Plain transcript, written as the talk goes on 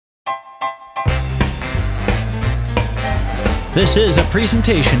This is a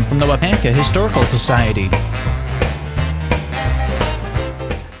presentation from the Waupaca Historical Society.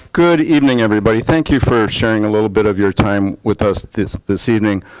 Good evening, everybody. Thank you for sharing a little bit of your time with us this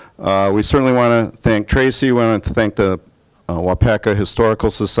evening. We certainly want to thank Tracy. We want to thank the Waupaca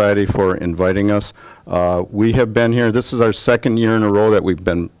Historical Society for inviting us. We have been here. This is our second year in a row that we've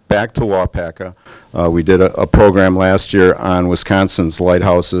been back to Waupaca. We did a program last year on Wisconsin's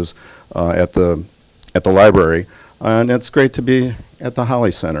lighthouses at the library, and it's great to be at the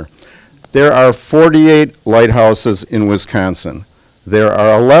Holly Center. There are 48 lighthouses in Wisconsin. There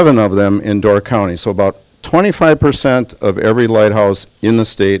are 11 of them in Door County, so about 25% of every lighthouse in the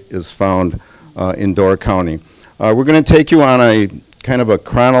state is found in Door County. We're going to take you on a kind of a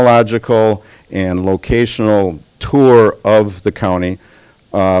chronological and locational tour of the county.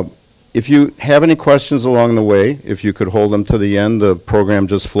 If you have any questions along the way, if you could hold them to the end, the program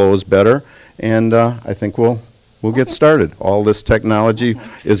just flows better, and I think we'll get started. All this technology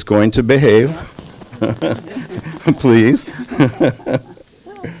is going to behave. Please.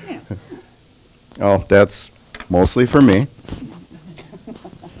 Oh, that's mostly for me.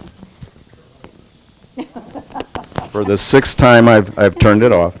 For the sixth time I've turned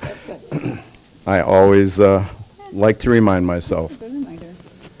it off. I always like to remind myself.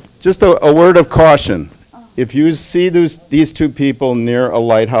 Just a word of caution. If you see these two people near a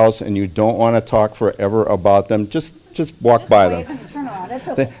lighthouse and you don't want to talk forever about them, just walk by them.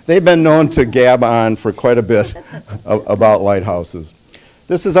 They've been known to gab on for quite a bit about lighthouses.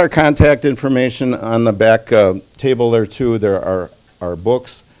 This is our contact information on the back table there too. There are our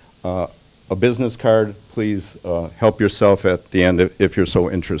books, a business card. Please help yourself at the end if you're so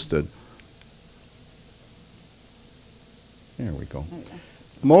interested. There we go.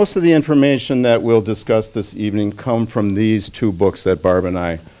 Most of the information that we'll discuss this evening come from these two books that Barb and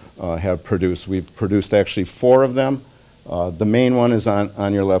I have produced. We've produced actually 4 of them. The main one is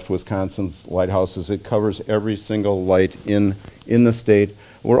on your left, Wisconsin's Lighthouses. It covers every single light in the state.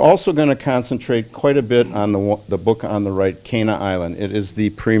 We're also going to concentrate quite a bit on the book on the right, Cana Island. It is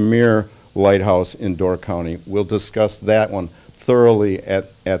the premier lighthouse in Door County. We'll discuss that one thoroughly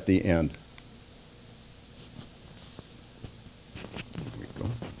at the end.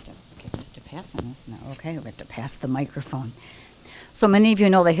 Passing this now. Okay, we have to pass the microphone. So many of you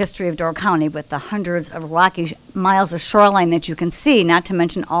know the history of Door County with the hundreds of rocky miles of shoreline that you can see, not to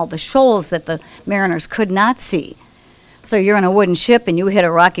mention all the shoals that the mariners could not see. So you're in a wooden ship and you hit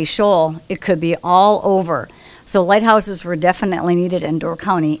a rocky shoal, it could be all over. So lighthouses were definitely needed in Door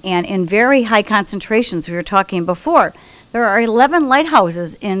County, and in very high concentrations. We were talking before. There are 11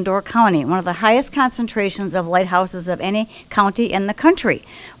 lighthouses in Door County, one of the highest concentrations of lighthouses of any county in the country.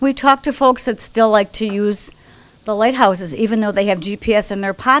 We talk to folks that still like to use the lighthouses, even though they have GPS in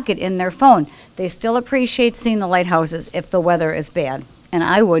their pocket, in their phone. They still appreciate seeing the lighthouses if the weather is bad, and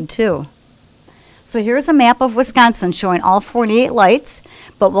I would too. So here's a map of Wisconsin showing all 48 lights,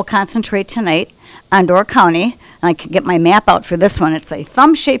 but we'll concentrate tonight on Door County. And I can get my map out for this one. It's a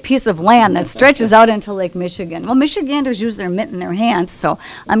thumb-shaped piece of land that stretches out into Lake Michigan. Well, Michiganders use their mitt in their hands, so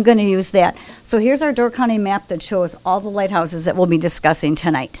I'm going to use that. So here's our Door County map that shows all the lighthouses that we'll be discussing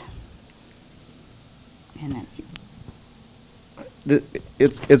tonight. And that's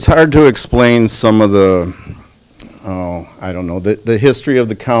It's hard to explain some of the, I don't know, the history of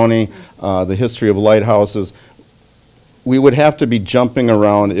the county, the history of lighthouses. We would have to be jumping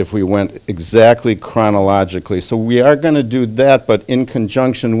around if we went exactly chronologically. So we are going to do that, but in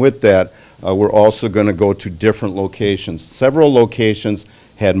conjunction with that, we're also going to go to different locations. Several locations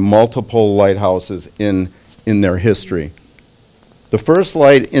had multiple lighthouses in their history. The first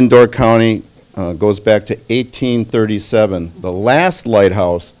light in Door County goes back to 1837. The last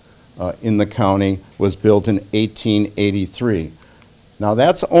lighthouse in the county was built in 1883. Now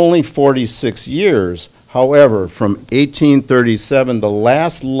that's only 46 years. However, from 1837, the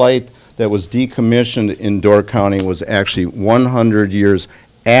last light that was decommissioned in Door County was actually 100 years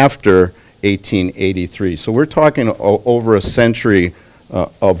after 1883. So we're talking over a century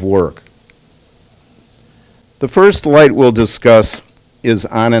of work. The first light we'll discuss is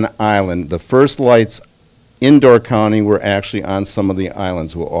on an island. The first lights in Door County were actually on some of the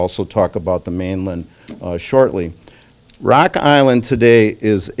islands. We'll also talk about the mainland shortly. Rock Island today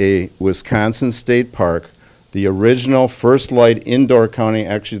is a Wisconsin state park. The original first light in Door County,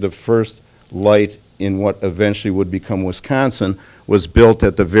 actually the first light in what eventually would become Wisconsin, was built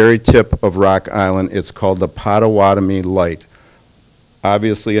at the very tip of Rock Island. It's called the Potawatomi Light.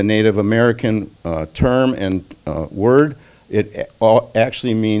 Obviously a Native American term and word. It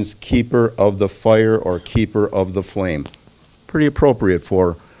actually means keeper of the fire or keeper of the flame. Pretty appropriate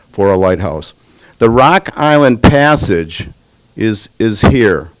for a lighthouse. The Rock Island Passage is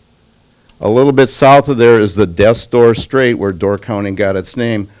here. A little bit south of there is the Death's Door Strait, where Door County got its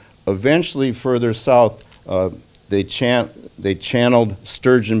name. Eventually, further south, they channeled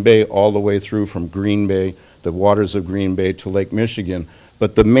Sturgeon Bay all the way through from Green Bay, the waters of Green Bay, to Lake Michigan.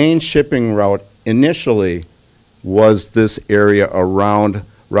 But the main shipping route initially was this area around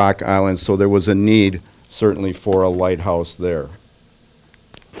Rock Island, so there was a need certainly for a lighthouse there.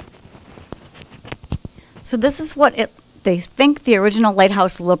 So this is what they think the original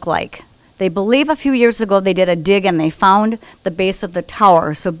lighthouse looked like. They believe a few years ago they did a dig and they found the base of the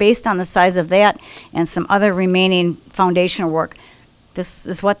tower. So based on the size of that and some other remaining foundation work, this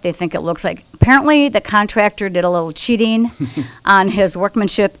is what they think it looks like. Apparently the contractor did a little cheating on his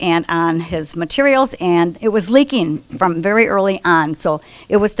workmanship and on his materials, and it was leaking from very early on. So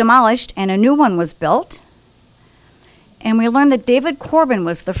it was demolished and a new one was built. And we learned that David Corbin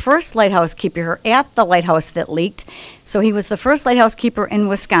was the first lighthouse keeper at the lighthouse that leaked. So he was the first lighthouse keeper in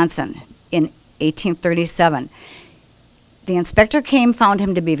Wisconsin in 1837. The inspector came, found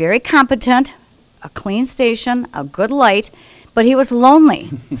him to be very competent, a clean station, a good light, but he was lonely.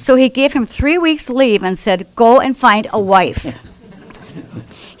 So he gave him 3 weeks leave and said, go and find a wife.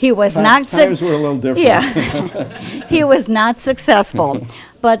 He was not Times were a little different. Yeah. He was not successful.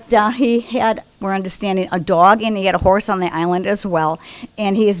 But he had, we're understanding, a dog, and he had a horse on the island as well.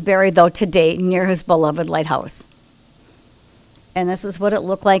 And he is buried, though, today near his beloved lighthouse. And this is what it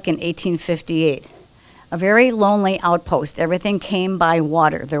looked like in 1858. A very lonely outpost. Everything came by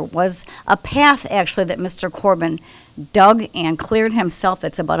water. There was a path, actually, that Mr. Corbin dug and cleared himself.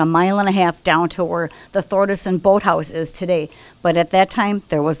 It's about 1.5 miles down to where the Thordison Boathouse is today. But at that time,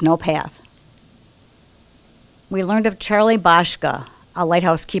 there was no path. We learned of Charlie Boschka, a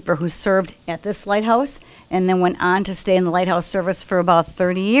lighthouse keeper who served at this lighthouse and then went on to stay in the lighthouse service for about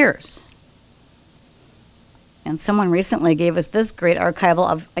 30 years. And someone recently gave us this great archival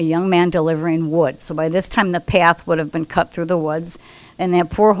of a young man delivering wood. So by this time, the path would have been cut through the woods, and that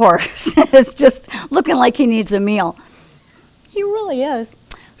poor horse is just looking like he needs a meal. He really is.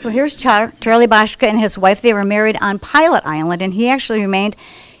 So here's Charlie Boschka and his wife. They were married on Pilot Island, and he actually remained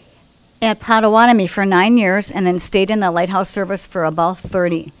at Potawatomi for 9 years and then stayed in the lighthouse service for about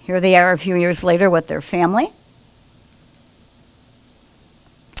 30. Here they are a few years later with their family.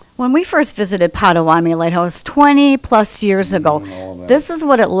 When we first visited Potawatomi Lighthouse 20 plus years ago, this is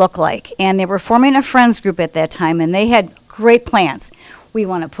what it looked like. And they were forming a friends group at that time, and they had great plans. We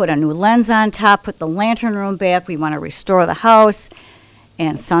want to put a new lens on top, put the lantern room back, we want to restore the house.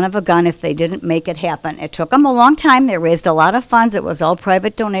 And son of a gun if they didn't make it happen. It took them a long time. They raised a lot of funds. It was all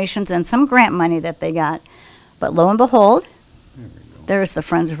private donations and some grant money that they got. But lo and behold, there's the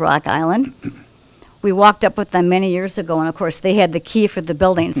Friends of Rock Island. We walked up with them many years ago, and of course they had the key for the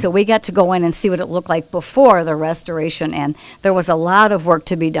building, so we got to go in and see what it looked like before the restoration, and there was a lot of work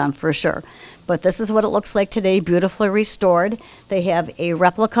to be done for sure. But this is what it looks like today, beautifully restored. They have a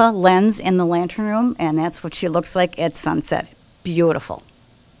replica lens in the lantern room, and that's what she looks like at sunset. Beautiful.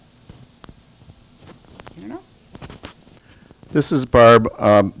 This is Barb.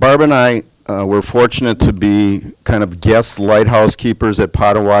 Barb and I were fortunate to be kind of guest lighthouse keepers at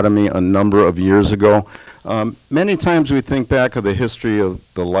Potawatomi a number of years ago. Many times we think back of the history of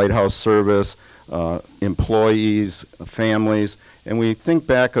the lighthouse service, employees, families, and we think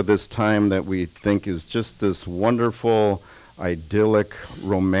back of this time that we think is just this wonderful, idyllic,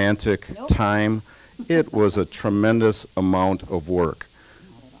 romantic time. It was a tremendous amount of work.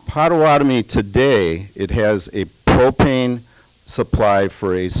 Potawatomi today, it has a propane supply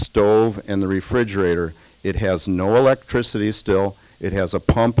for a stove and the refrigerator. It has no electricity still. It has a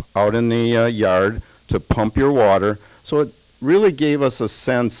pump out in the yard to pump your water. So it really gave us a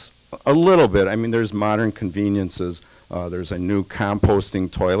sense, a little bit. I mean, there's modern conveniences. There's a new composting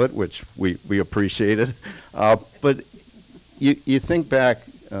toilet, which we appreciated. But you think back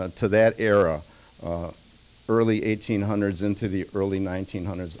to that era, early 1800s into the early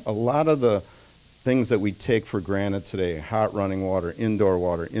 1900s, a lot of the things that we take for granted today, hot running water,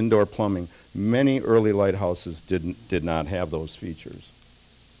 indoor plumbing, many early lighthouses did not have those features.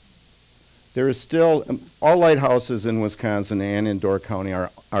 There is still, all lighthouses in Wisconsin and in Door County are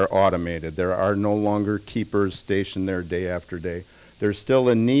automated. There are no longer keepers stationed there day after day. There's still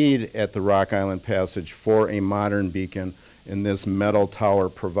a need at the Rock Island Passage for a modern beacon, and this metal tower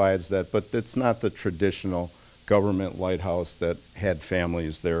provides that, but it's not the traditional government lighthouse that had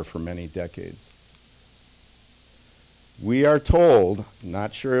families there for many decades. We are told,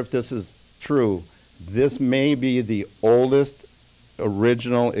 not sure if this is true, this may be the oldest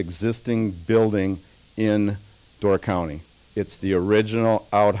original existing building in Door County. It's the original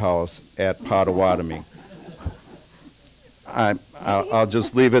outhouse at Potawatomi. I'll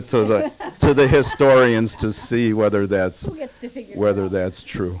just leave it to the historians to see whether that's Who gets to figure it out? that's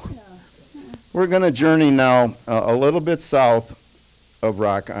true. We're going to journey now a little bit south of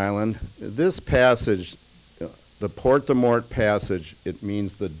Rock Island. This passage, the Porte de Mort passage, it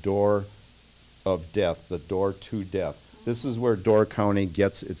means the door of death, the door to death. This is where Door County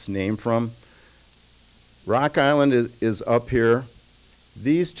gets its name from. Rock Island is up here.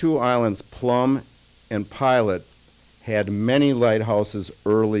 These two islands, Plum and Pilot, had many lighthouses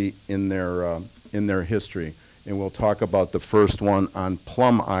early in their history, and we'll talk about the first one on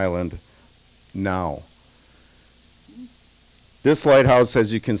Plum Island now. This lighthouse,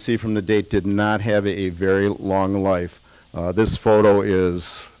 as you can see from the date, did not have a very long life. This photo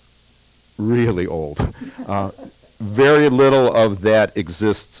is really old. Very little of that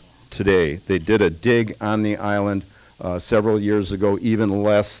exists today. They did a dig on the island several years ago, even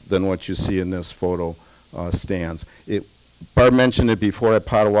less than what you see in this photo stands. Barb mentioned it before at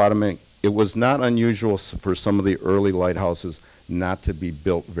Potawatomi. It was not unusual for some of the early lighthouses not to be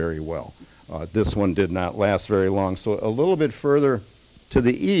built very well. This one did not last very long. So a little bit further to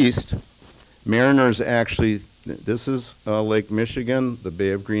the east, Mariners actually, this is Lake Michigan. The Bay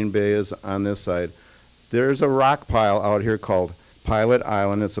of Green Bay is on this side. There's a rock pile out here called Pilot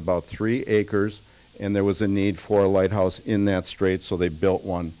Island. It's about 3 acres, and there was a need for a lighthouse in that strait, so they built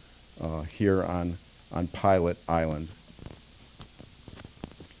one here on Pilot Island.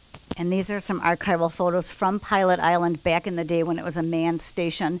 And these are some archival photos from Pilot Island back in the day when it was a manned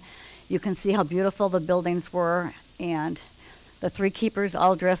station. You can see how beautiful the buildings were, and the 3 keepers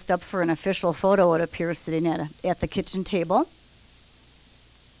all dressed up for an official photo, it appears, sitting at the kitchen table.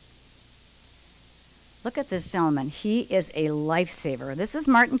 Look at this gentleman. He is a lifesaver. This is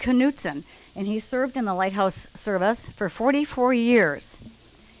Martin Knutson, and he served in the lighthouse service for 44 years.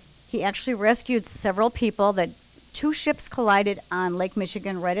 He actually rescued several people. That 2 ships collided on Lake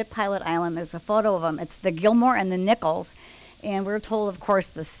Michigan right at Pilot Island. There's a photo of them. It's the Gilmore and the Nichols. And we're told, of course,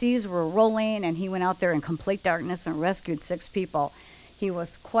 the seas were rolling, and he went out there in complete darkness and rescued 6 people. He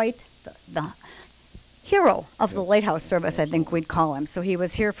was quite the hero of the lighthouse service, I think we'd call him. So he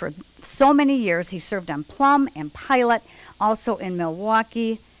was here for so many years. He served on Plum and Pilot, also in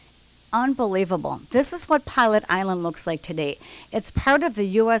Milwaukee. Unbelievable. This is what Pilot Island looks like today. It's part of the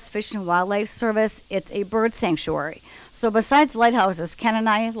U.S. Fish and Wildlife Service. It's a bird sanctuary. So besides lighthouses, Ken and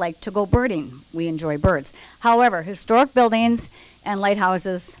I like to go birding. We enjoy birds. However, historic buildings and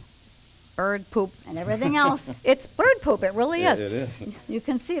lighthouses, bird poop and everything else, it's bird poop. It really is. It is. You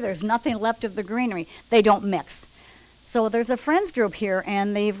can see there's nothing left of the greenery. They don't mix. So there's a friends group here,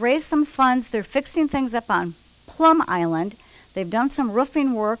 and they've raised some funds. They're fixing things up on Plum Island. They've done some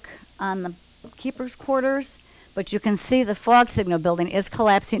roofing work on the keeper's quarters, but you can see the fog signal building is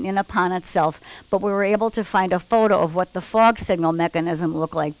collapsing in upon itself. But we were able to find a photo of what the fog signal mechanism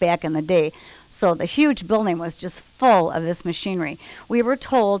looked like back in the day. So the huge building was just full of this machinery. We were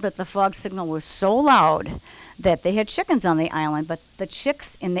told that the fog signal was so loud that they had chickens on the island, but the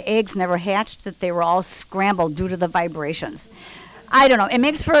chicks and the eggs never hatched, that they were all scrambled due to the vibrations. I don't know. It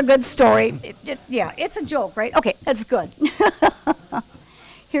makes for a good story. Yeah, it's a joke, right? Okay, that's good.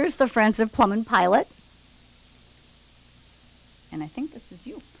 Here's the Friends of Plum and Pilot. And I think this is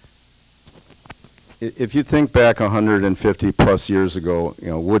you. If you think back 150 plus years ago,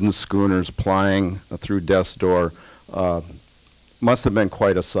 wooden schooners plying through Death's Door must have been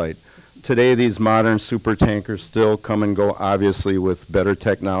quite a sight. Today, these modern super tankers still come and go, obviously, with better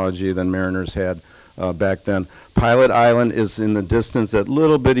technology than Mariners had back then. Pilot Island is in the distance. That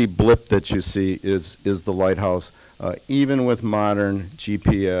little bitty blip that you see is the lighthouse. Even with modern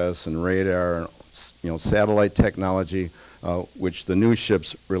GPS and radar and satellite technology, which the new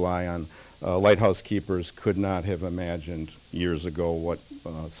ships rely on, lighthouse keepers could not have imagined years ago what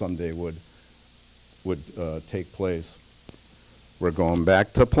someday would take place. We're going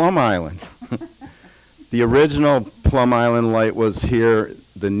back to Plum Island. The original Plum Island light was here.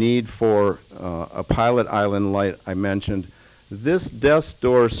 The need for a Pilot Island light I mentioned. This Death's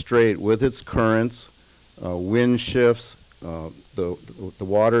Door Strait, with its currents, wind shifts, the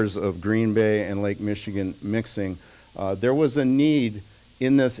waters of Green Bay and Lake Michigan mixing, there was a need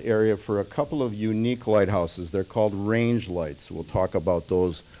in this area for a couple of unique lighthouses. They're called range lights. We'll talk about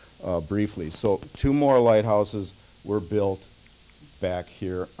those briefly. So 2 more lighthouses were built back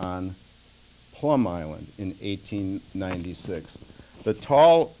here on Plum Island in 1896. The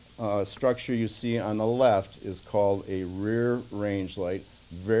tall structure you see on the left is called a rear range light,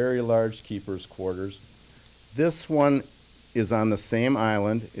 very large keeper's quarters. This one is on the same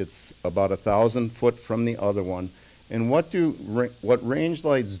island. It's about 1,000 foot from the other one. And what range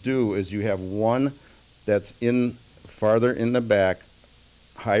lights do is you have one that's in farther in the back,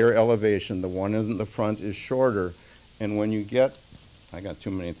 higher elevation. The one in the front is shorter. And when you get, I got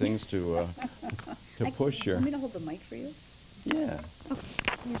too many things to push here. Want me to hold the mic for you? Yeah. Okay.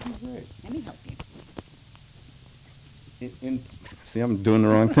 Great. Let me help you. See, I'm doing the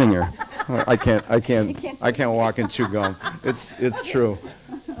wrong thing here. I can't walk and chew gum. It's true.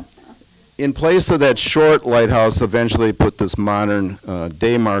 In place of that short lighthouse, eventually put this modern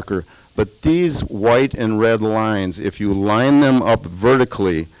day marker. But these white and red lines, if you line them up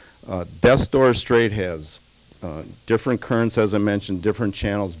vertically, Death's Door Strait has different currents, as I mentioned, different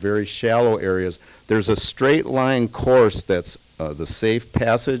channels, very shallow areas. There's a straight line course that's the safe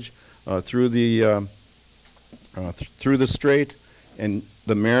passage through the strait, and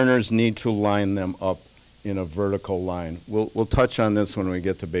the mariners need to line them up in a vertical line. We'll touch on this when we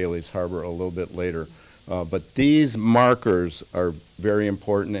get to Bailey's Harbor a little bit later. But these markers are very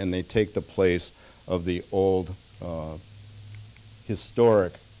important, and they take the place of the old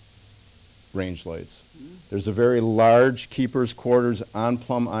historic range lights. There's a very large keeper's quarters on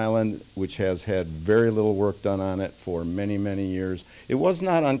Plum Island, which has had very little work done on it for many, many years. It was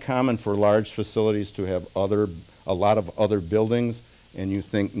not uncommon for large facilities to have a lot of other buildings, and you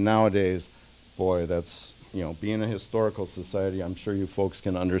think nowadays, boy, that's, being a historical society, I'm sure you folks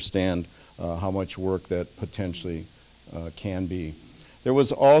can understand how much work that potentially can be. There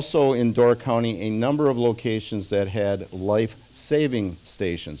was also in Door County a number of locations that had life-saving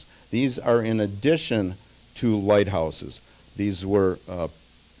stations. These are in addition to lighthouses. These were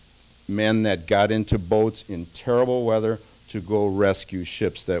men that got into boats in terrible weather to go rescue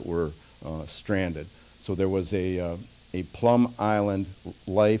ships that were stranded. So there was a Plum Island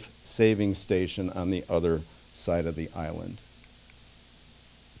life-saving station on the other side of the island.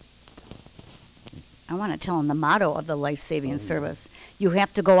 I want to tell them the motto of the life-saving service. You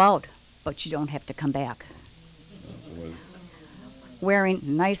have to go out, but you don't have to come back. Wearing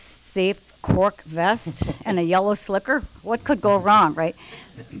nice, safe cork vest and a yellow slicker, what could go wrong, right?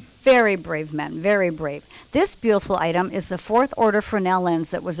 Very brave men, very brave. This beautiful item is the 4th order Fresnel lens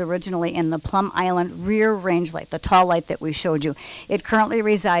that was originally in the Plum Island rear range light, the tall light that we showed you. It currently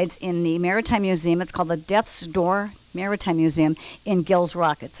resides in the Maritime Museum. It's called the Death's Door Maritime Museum in Gills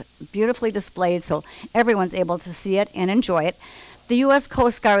Rock. It's beautifully displayed so everyone's able to see it and enjoy it. The U.S.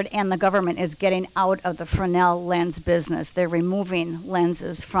 Coast Guard and the government is getting out of the Fresnel lens business. They're removing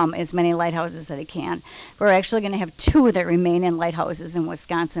lenses from as many lighthouses as they can. We're actually going to have 2 that remain in lighthouses in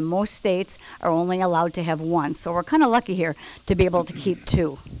Wisconsin. Most states are only allowed to have 1, so we're kind of lucky here to be able to keep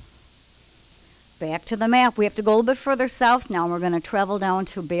 2. Back to the map. We have to go a little bit further south now, and we're going to travel down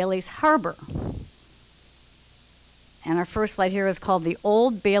to Bailey's Harbor. And our first light here is called the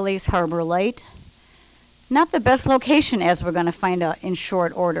Old Bailey's Harbor Light. Not the best location, as we're going to find out in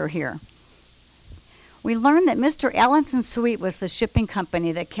short order here. We learned that Mr. Allenson Sweet was the shipping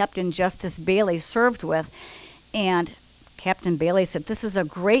company that Captain Justice Bailey served with, and Captain Bailey said, "This is a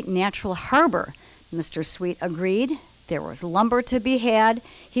great natural harbor." Mr. Sweet agreed. There was lumber to be had.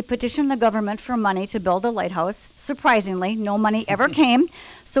 He petitioned the government for money to build a lighthouse. Surprisingly, no money ever came,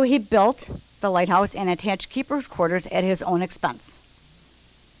 so he built the lighthouse and attached keeper's quarters at his own expense.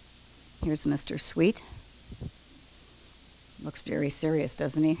 Here's Mr. Sweet. Looks very serious,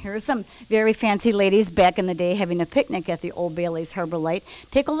 doesn't he? Here's some very fancy ladies back in the day having a picnic at the Old Bailey's Harbor Light.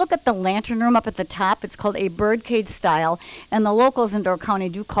 Take a look at the lantern room up at the top. It's called a birdcage style, and the locals in Door County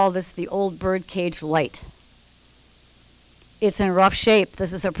do call this the Old Birdcage Light. It's in rough shape.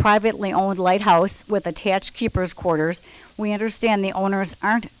 This is a privately owned lighthouse with attached keeper's quarters. We understand the owners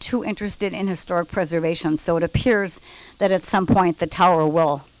aren't too interested in historic preservation, so it appears that at some point the tower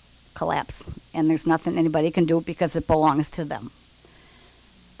will collapse, and there's nothing anybody can do because it belongs to them.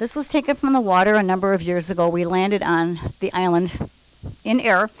 This was taken from the water a number of years ago. We landed on the island in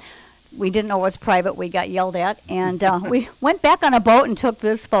air. We didn't know it was private. We got yelled at, and we went back on a boat and took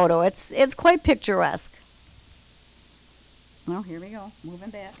this photo. It's quite picturesque. Well, here we go, moving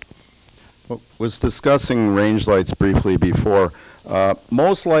back. Was discussing range lights briefly before.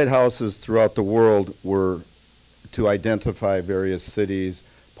 Most lighthouses throughout the world were to identify various cities,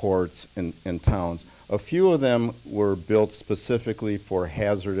 ports, and towns. A few of them were built specifically for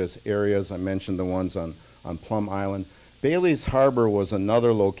hazardous areas. I mentioned the ones on Plum Island. Bailey's Harbor was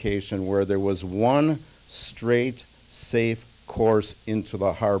another location where there was one straight, safe course into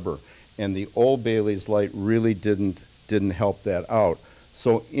the harbor, and the Old Bailey's light really didn't help that out.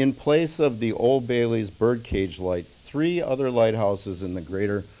 So in place of the Old Bailey's birdcage light, 3 other lighthouses in the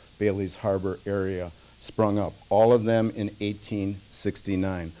greater Bailey's Harbor area sprung up, all of them in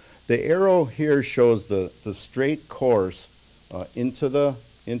 1869. The arrow here shows the straight course into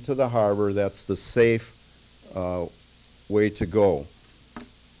the harbor. That's the safe way to go.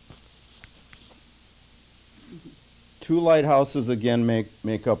 Two lighthouses again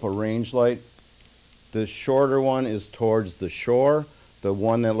make up a range light. The shorter one is towards the shore. The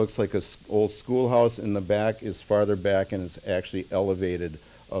one that looks like an old schoolhouse in the back is farther back and is actually elevated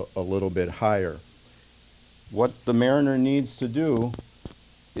a little bit higher. What the mariner needs to do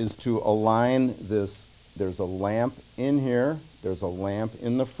is to align this. There's a lamp in here, there's a lamp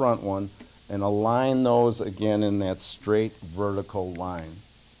in the front one, and align those again in that straight vertical line.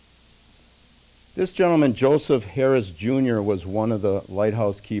 This gentleman, Joseph Harris Jr., was one of the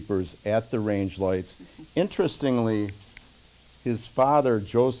lighthouse keepers at the range lights. Interestingly, his father,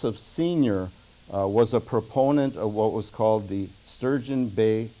 Joseph Sr., was a proponent of what was called the Sturgeon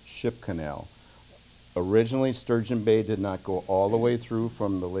Bay Ship Canal. Originally, Sturgeon Bay did not go all the way through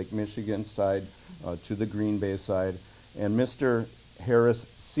from the Lake Michigan side to the Green Bay side, and Mr. Harris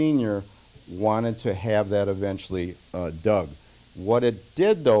Sr. wanted to have that eventually dug. What it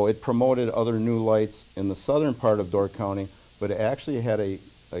did, though, it promoted other new lights in the southern part of Door County, but it actually had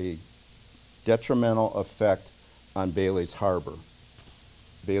a detrimental effect on Bailey's Harbor.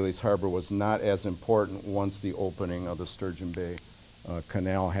 Bailey's Harbor was not as important once the opening of the Sturgeon Bay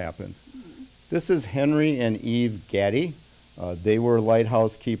Canal happened. This is Henry and Eve Gaddy. They were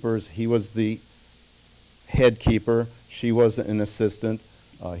lighthouse keepers. He was the head keeper. She was an assistant.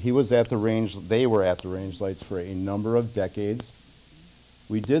 He was at the range, they were at the range lights for a number of decades.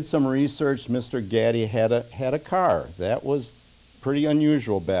 We did some research. Mr. Gaddy had a car. That was pretty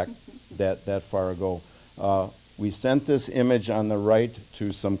unusual back that far ago. We sent this image on the right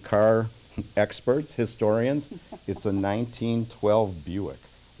to some car experts, historians. It's a 1912 Buick.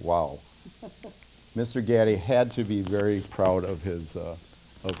 Wow. Mr. Gaddy had to be very proud of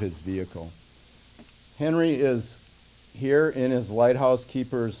his vehicle. Henry is here in his lighthouse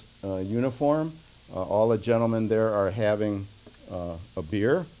keeper's uniform. All the gentlemen there are having a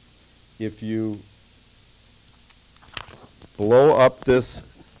beer. If you blow up this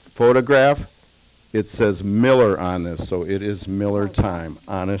photograph, it says Miller on this, so it is Miller time,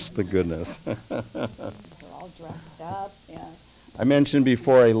 honest to goodness. They're all dressed up, yeah. I mentioned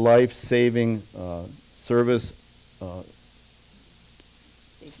before a life-saving service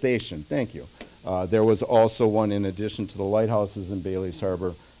station. Thank you. There was also one in addition to the lighthouses in Bailey's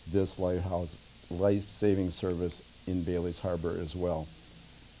Harbor, this lighthouse life-saving service in Bailey's Harbor as well.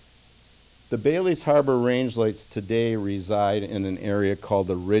 The Bailey's Harbor range lights today reside in an area called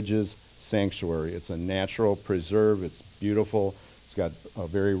the Ridges Sanctuary. It's a natural preserve. It's beautiful. It's got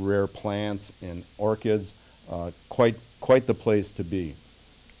very rare plants and orchids. Quite the place to be.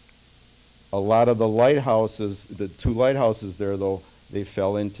 A lot of the lighthouses, the two lighthouses there, though, they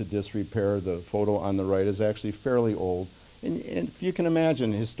fell into disrepair. The photo on the right is actually fairly old. And if you can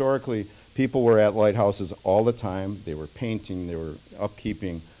imagine, historically, people were at lighthouses all the time. They were painting, they were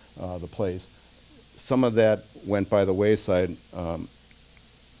upkeeping the place. Some of that went by the wayside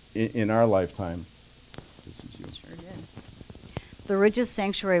in our lifetime. This is you. Sure did. The Ridges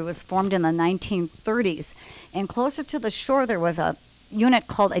Sanctuary was formed in the 1930s, and closer to the shore there was a unit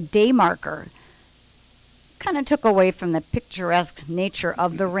called a day marker. Kind of took away from the picturesque nature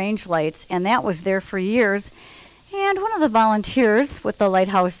of the range lights, and that was there for years. And one of the volunteers with the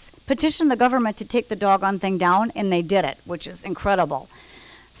lighthouse petitioned the government to take the doggone thing down, and they did it, which is incredible.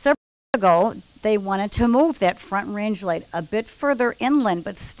 Several years ago, they wanted to move that front range light a bit further inland,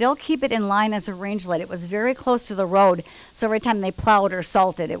 but still keep it in line as a range light. It was very close to the road, so every time they plowed or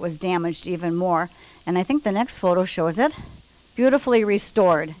salted, it was damaged even more. And I think the next photo shows it. Beautifully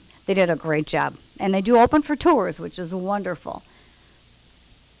restored. They did a great job. And they do open for tours, which is wonderful.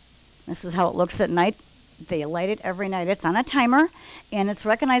 This is how it looks at night. They light it every night. It's on a timer, and it's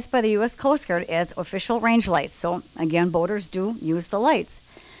recognized by the U.S. Coast Guard as official range lights. So, again, boaters do use the lights.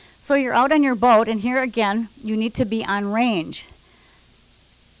 So you're out on your boat, and here again, you need to be on range.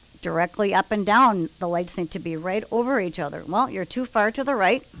 Directly up and down, the lights need to be right over each other. Well, you're too far to the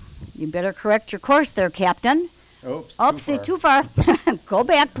right. You better correct your course there, Captain. Oops, Oopsie, too far. Go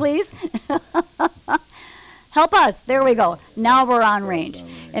back, please. Help us. There we go. Now we're on range.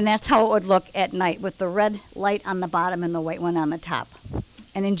 And that's how it would look at night with the red light on the bottom and the white one on the top.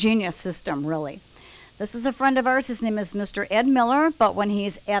 An ingenious system, really. This is a friend of ours. His name is Mr. Ed Miller, but when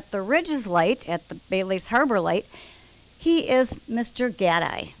he's at the Ridges light, at the Bailey's Harbor light, he is Mr.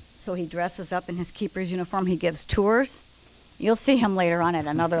 Gaddy. So he dresses up in his keeper's uniform. He gives tours. You'll see him later on at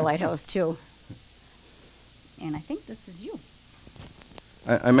another lighthouse, too. And I think this is you.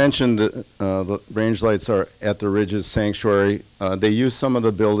 I mentioned that the range lights are at the Ridges Sanctuary. They use some of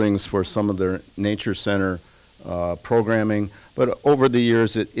the buildings for some of their nature center programming, but over the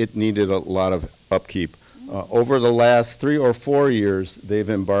years it needed a lot of upkeep. Over the last 3 or 4 years, they've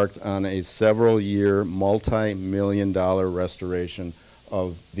embarked on a several-year, multi-million-dollar restoration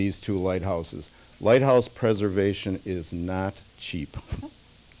of these 2 lighthouses. Lighthouse preservation is not cheap.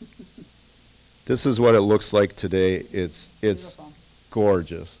 This is what it looks like today. It's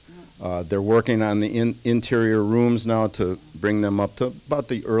gorgeous. They're working on the interior rooms now to bring them up to about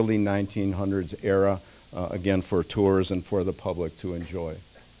the early 1900s era, again for tours and for the public to enjoy.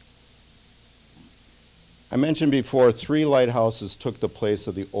 I mentioned before 3 lighthouses took the place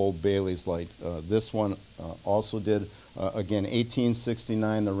of the old Bailey's light. This one also did. Again,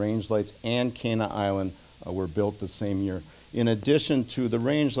 1869, the range lights and Cana Island were built the same year. In addition to the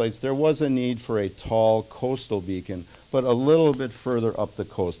range lights, there was a need for a tall coastal beacon, but a little bit further up the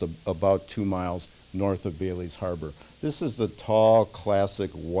coast, about 2 miles north of Bailey's Harbor. This is the tall,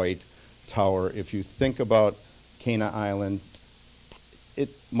 classic white tower. If you think about Cana Island, it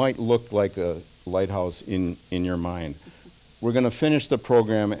might look like a lighthouse in your mind. We're going to finish the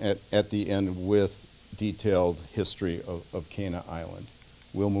program at the end with detailed history of Cana Island.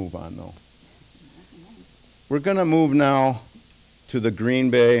 We'll move on, though. We're going to move now to the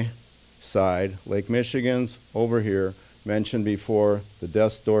Green Bay side. Lake Michigan's over here. Mentioned before, the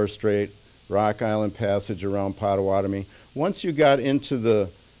Death's Door Strait, Rock Island Passage around Potawatomi. Once you got into the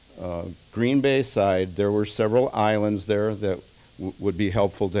Green Bay side, there were several islands there that would be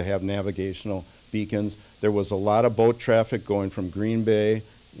helpful to have navigational beacons. There was a lot of boat traffic going from Green Bay,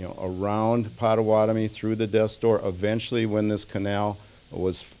 around Potawatomi through the Death's Door. Eventually, when this canal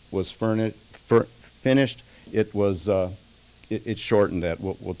was finished, it shortened that.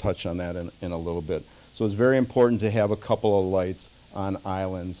 We'll touch on that in a little bit. So it's very important to have a couple of lights on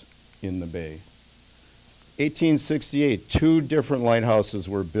islands in the bay. 1868, 2 different lighthouses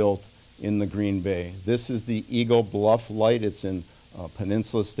were built in the Green Bay. This is the Eagle Bluff Light. It's in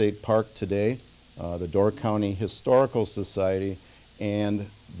Peninsula State Park today. The Door County Historical Society and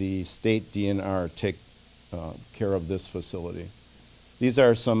the state DNR take care of this facility. These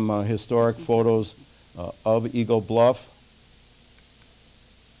are some historic photos of Eagle Bluff.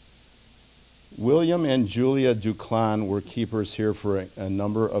 William and Julia Duclan were keepers here for a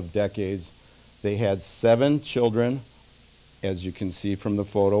number of decades. They had 7 children, as you can see from the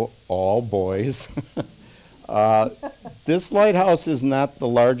photo, all boys. This lighthouse is not the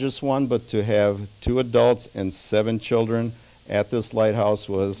largest one, but to have 2 adults and 7 children at this lighthouse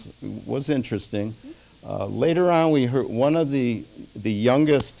was interesting. Later on, we heard one of the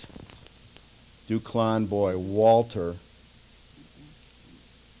youngest Duclan boy, Walter,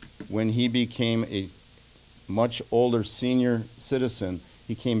 when he became a much older senior citizen,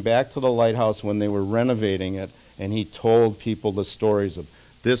 he came back to the lighthouse when they were renovating it, and he told people the stories of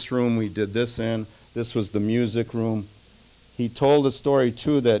this room we did this in, this was the music room. He told a story,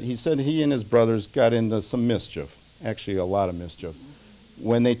 too, that he said he and his brothers got into some mischief, actually a lot of mischief.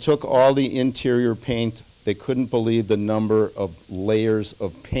 When they took all the interior paint, they couldn't believe the number of layers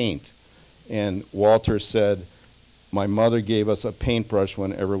of paint. And Walter said, my mother gave us a paintbrush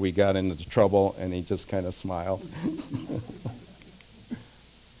whenever we got into trouble, and he just kind of smiled.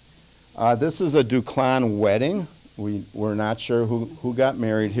 This is a Duclan wedding. We're not sure who got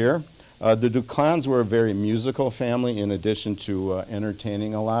married here. The Duclans were a very musical family in addition to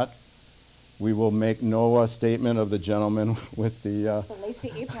entertaining a lot. We will make no statement of the gentleman with the lacy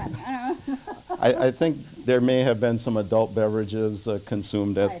apron. I don't know. I think there may have been some adult beverages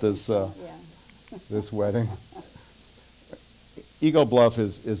consumed at this this wedding. Eagle Bluff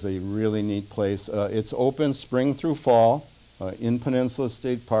is a really neat place. It's open spring through fall in Peninsula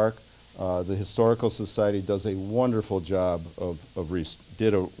State Park. The Historical Society does a wonderful job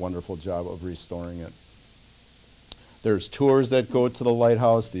did a wonderful job of restoring it. There's tours that go to the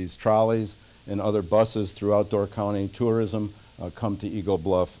lighthouse. These trolleys and other buses throughout Door County tourism come to Eagle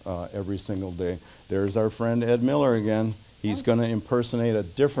Bluff every single day. There's our friend Ed Miller again. He's going to impersonate a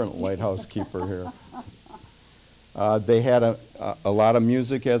different lighthouse keeper here. They had a lot of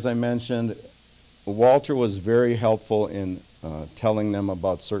music, as I mentioned. Walter was very helpful in telling them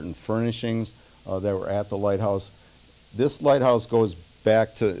about certain furnishings that were at the lighthouse. This lighthouse goes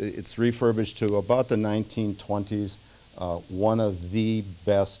back to, it's refurbished to about the 1920s, one of the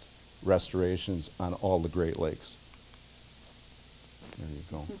best restorations on all the Great Lakes. There you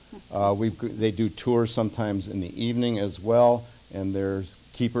go. They do tours sometimes in the evening as well, and there's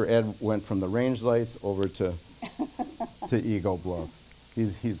Keeper Ed went from the range lights over to Eagle Bluff.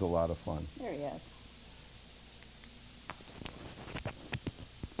 He's a lot of fun. There he is.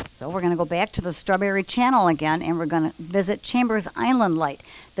 So we're going to go back to the Strawberry Channel again, and we're going to visit Chambers Island Light.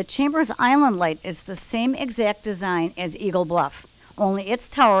 The Chambers Island Light is the same exact design as Eagle Bluff. only its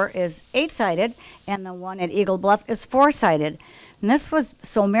tower is 8-sided, and the one at Eagle Bluff is 4-sided. And this was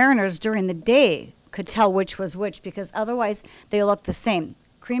so mariners during the day could tell which was which, because otherwise they look the same.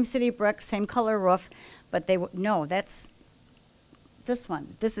 Cream City brick, same color roof, but no, that's this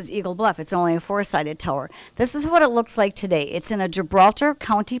one. This is Eagle Bluff. It's only a 4-sided tower. This is what it looks like today. It's in a Gibraltar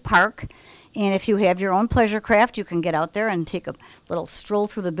County park, and if you have your own pleasure craft, you can get out there and take a little stroll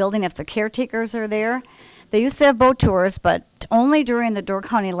through the building if the caretakers are there. They used to have boat tours, but only during the Door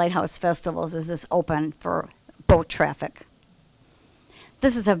County Lighthouse Festivals is this open for boat traffic.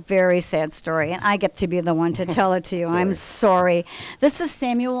 This is a very sad story, and I get to be the one to tell it to you. I'm sorry. This is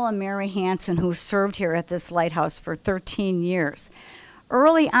Samuel and Mary Hansen, who served here at this lighthouse for 13 years.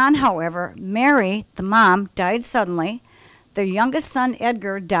 Early on, however, Mary, the mom, died suddenly. Their youngest son,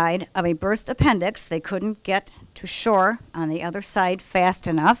 Edgar, died of a burst appendix. They couldn't get to shore on the other side fast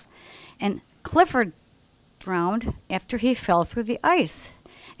enough. And Clifford drowned after he fell through the ice.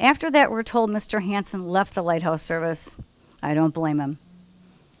 After that, we're told Mr. Hansen left the lighthouse service. I don't blame him.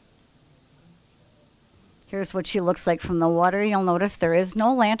 Here's what she looks like from the water. You'll notice there is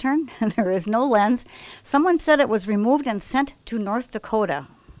no lantern, there is no lens. Someone said it was removed and sent to North Dakota.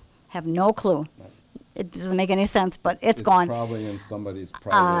 Have no clue. It doesn't make any sense, but it's gone. Probably in somebody's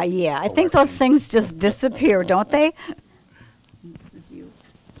private yeah, I think those things just disappear, don't they? This is you.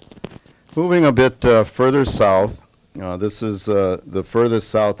 Moving a bit further south, this is the furthest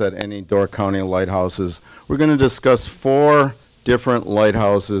south at any Door County lighthouses. We're going to discuss 4 different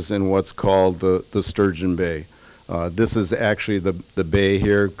lighthouses in what's called the Sturgeon Bay. This is actually the bay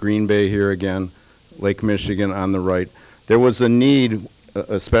here, Green Bay here again, Lake Michigan on the right. There was a need,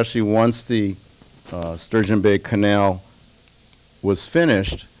 especially once the Sturgeon Bay Canal was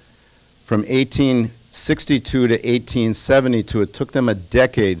finished, from 1862 to 1872, it took them a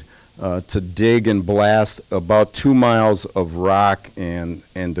decade to dig and blast about 2 miles of rock and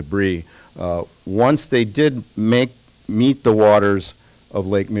debris. Once they did meet the waters of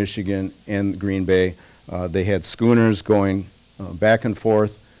Lake Michigan and Green Bay, they had schooners going back and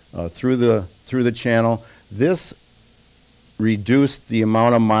forth through the channel. This reduced the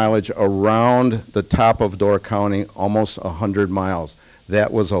amount of mileage around the top of Door County almost 100 miles.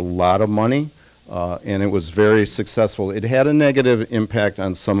 That was a lot of money, and it was very successful. It had a negative impact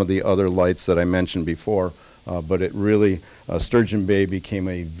on some of the other lights that I mentioned before, but it really, Sturgeon Bay became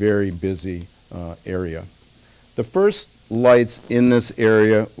a very busy area. The first lights in this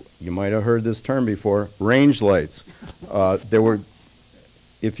area, you might have heard this term before, range lights.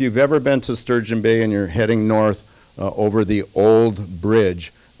 If you've ever been to Sturgeon Bay and you're heading north over the old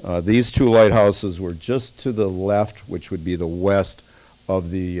bridge, these 2 lighthouses were just to the left, which would be the west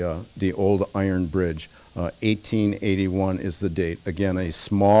of the old iron bridge. 1881 is the date. Again, a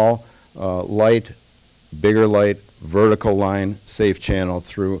small light, bigger light, vertical line, safe channel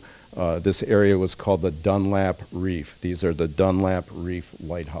through. This area was called the Dunlap Reef. These are the Dunlap Reef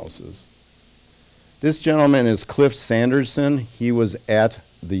lighthouses. This gentleman is Cliff Sanderson. He was at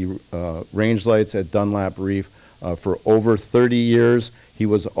the range lights at Dunlap Reef for over 30 years. He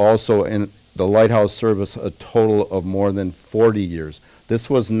was also in the lighthouse service a total of more than 40 years. This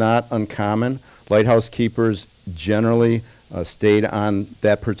was not uncommon. Lighthouse keepers generally stayed on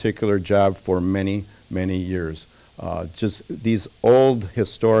that particular job for many, many years. Just these old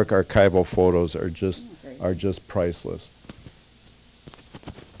historic archival photos are just priceless.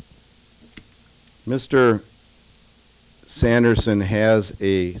 Mr. Sanderson has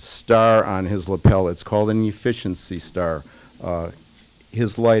a star on his lapel. It's called an efficiency star.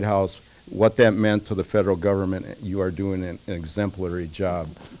 His lighthouse, what that meant to the federal government, you are doing an exemplary job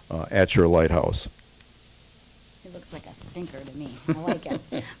at your lighthouse. It looks like a stinker to me. I like it.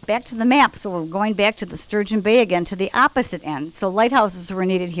 Back to the map. So we're going back to the Sturgeon Bay again, to the opposite end. So lighthouses were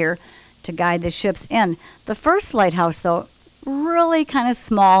needed here to guide the ships in. The first lighthouse, though, really kind of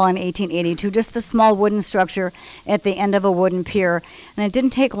small in 1882, just a small wooden structure at the end of a wooden pier. And it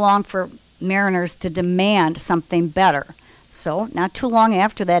didn't take long for mariners to demand something better. So not too long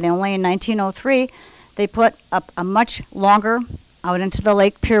after that, only in 1903, they put up a much longer out into the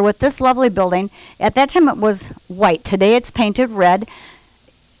lake pier with this lovely building. At that time it was white. Today it's painted red.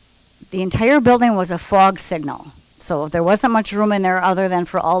 The entire building was a fog signal. So there wasn't much room in there other than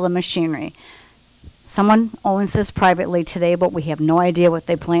for all the machinery. Someone owns this privately today, but we have no idea what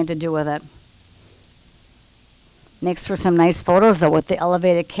they plan to do with it. Makes for some nice photos, though, with the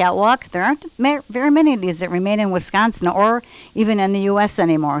elevated catwalk. There aren't very many of these that remain in Wisconsin or even in the U.S.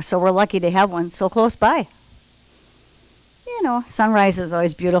 anymore, so we're lucky to have one so close by. You know, sunrise is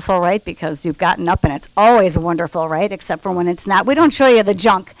always beautiful, right? Because you've gotten up and it's always wonderful, right? Except for when it's not. We don't show you the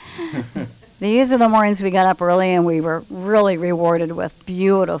junk. These are the mornings we got up early and we were really rewarded with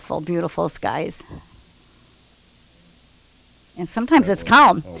beautiful, beautiful skies. And sometimes it's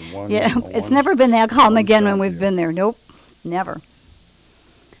calm. Yeah, it's never been that calm again when we've been there. Nope, never.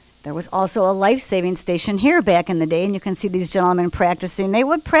 There was also a life-saving station here back in the day, and you can see these gentlemen practicing. They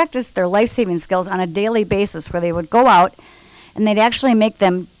would practice their life-saving skills on a daily basis where they would go out and they'd actually make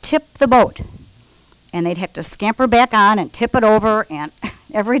them tip the boat. And they'd have to scamper back on and tip it over and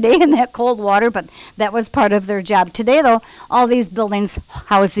every day in that cold water, but that was part of their job. Today, though, all these buildings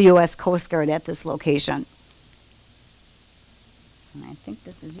house the U.S. Coast Guard at this location. And I think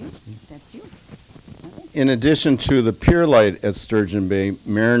this is you. That's you. In addition to the pier light at Sturgeon Bay,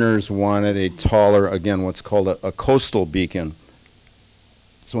 mariners wanted a taller, again, what's called a coastal beacon.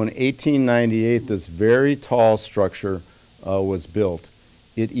 So in 1898, this very tall structure was built.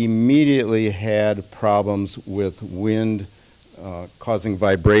 It immediately had problems with wind causing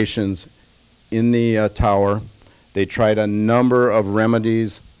vibrations in the tower. They tried a number of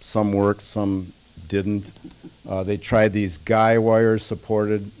remedies. Some worked, some didn't. They tried these guy wires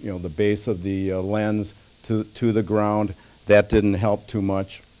supported, the base of the lens to the ground. That didn't help too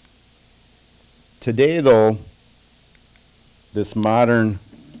much. Today, though, this modern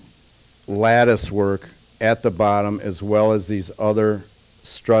lattice work at the bottom, as well as these other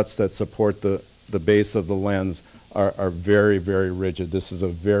struts that support the base of the lens, are very, very rigid. This is a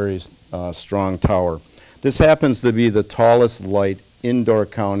very strong tower. This happens to be the tallest light in Door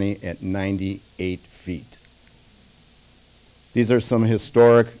County at 98 feet. These are some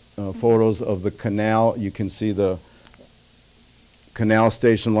historic photos of the canal. You can see the canal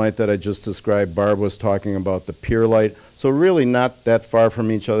station light that I just described. Barb was talking about the pier light. So really not that far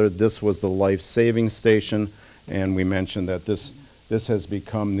from each other. This was the life-saving station, and we mentioned that this has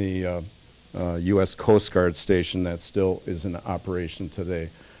become the U.S. Coast Guard station that still is in operation today.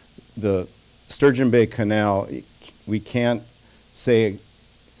 The Sturgeon Bay Canal, we can't say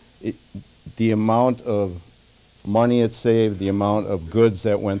the amount of money it saved, the amount of goods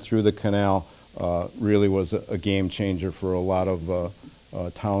that went through the canal really was a game changer for a lot of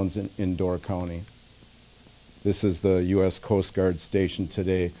towns in Door County. This is the U.S. Coast Guard station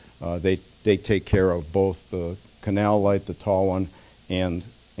today. They take care of both the canal light, the tall one, and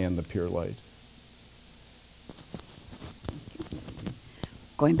the pier light.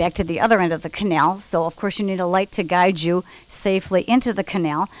 Going back to the other end of the canal, so of course you need a light to guide you safely into the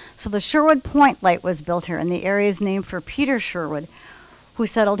canal. So the Sherwood Point light was built here, and the area is named for Peter Sherwood, who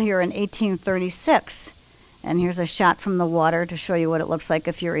settled here in 1836. And here's a shot from the water to show you what it looks like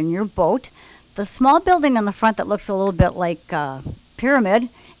if you're in your boat. The small building in the front that looks a little bit like a pyramid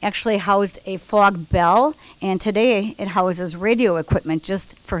actually housed a fog bell, and today it houses radio equipment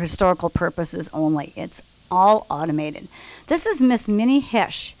just for historical purposes only. It's all automated. This is Miss Minnie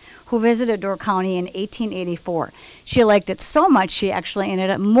Hesh, who visited Door County in 1884. She liked it so much she actually ended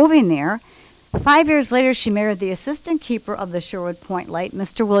up moving there. 5 years later, she married the assistant keeper of the Sherwood Point Light,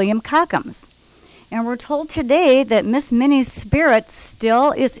 Mr. William Cockums. And we're told today that Miss Minnie's spirit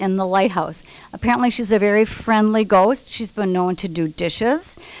still is in the lighthouse. Apparently she's a very friendly ghost. She's been known to do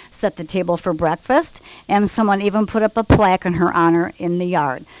dishes, set the table for breakfast, and someone even put up a plaque in her honor in the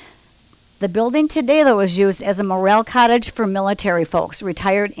yard. The building today, though, is used as a morale cottage for military folks,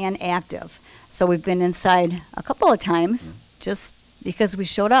 retired and active. So we've been inside a couple of times just because we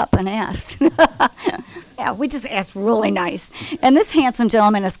showed up and asked. Yeah, we just asked really nice. And this handsome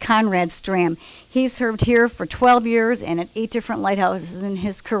gentleman is Conrad Stram. He served here for 12 years and at 8 different lighthouses in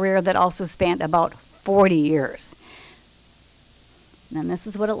his career that also spanned about 40 years. And this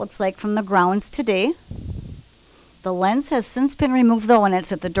is what it looks like from the grounds today. The lens has since been removed, though, and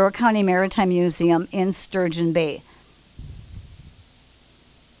it's at the Door County Maritime Museum in Sturgeon Bay.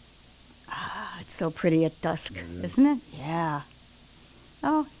 Ah, it's so pretty at dusk, isn't it? Yeah.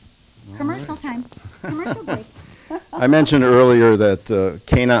 Oh, commercial time. Commercial break. I mentioned earlier that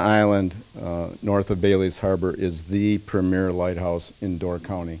Cana Island, north of Bailey's Harbor, is the premier lighthouse in Door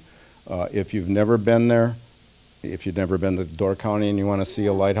County. If you've never been there, if you've never been to Door County and you want to see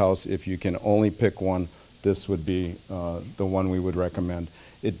a lighthouse, if you can only pick one, this would be the one we would recommend.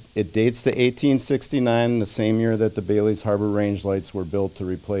 It dates to 1869, the same year that the Bailey's Harbor Range lights were built to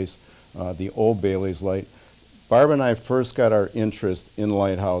replace the old Bailey's light. Barb and I first got our interest in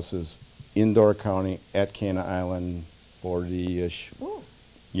lighthouses in Door County at Cana Island 40-ish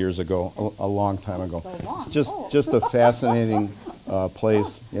years ago, a long time ago. So long. It's just a fascinating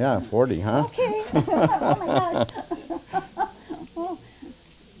place. Yeah, 40, huh? Okay. Oh my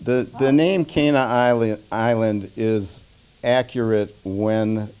gosh. The name Cana Island is accurate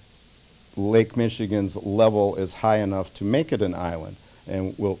when Lake Michigan's level is high enough to make it an island,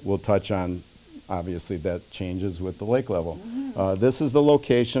 and we'll touch on obviously that changes with the lake level. This is the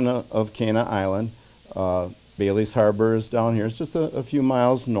location of Cana Island. Bailey's Harbor is down here. It's just a few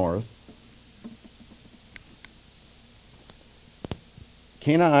miles north.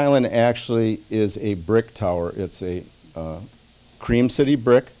 Cana Island actually is a brick tower. It's a Cream City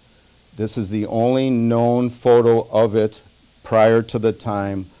brick. This is the only known photo of it prior to the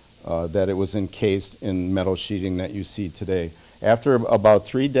time that it was encased in metal sheeting that you see today. After about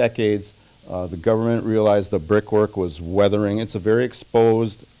 3 decades, the government realized the brickwork was weathering. It's a very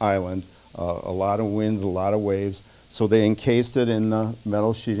exposed island, a lot of wind, a lot of waves. So they encased it in the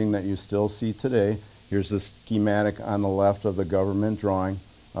metal sheeting that you still see today. Here's the schematic on the left of the government drawing.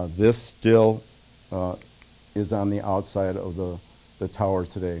 This still is on the outside of the tower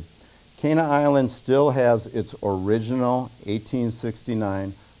today. Cana Island still has its original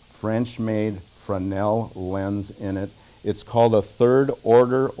 1869 French-made Fresnel lens in it. It's called a third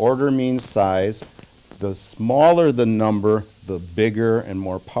order. Order means size. The smaller the number, the bigger and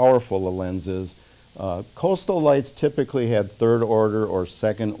more powerful the lens is. Coastal lights typically had third order or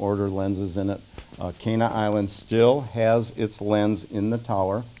second order lenses in it. Cana Island still has its lens in the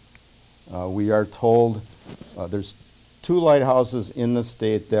tower. We are told there's 2 lighthouses in the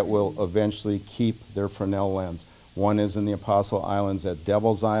state that will eventually keep their Fresnel lens. One is in the Apostle Islands at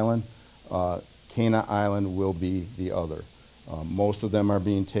Devil's Island. Cana Island will be the other. Most of them are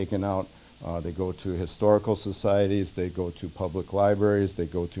being taken out. They go to historical societies, they go to public libraries, they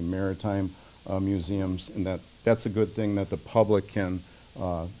go to maritime museums, and that's a good thing that the public can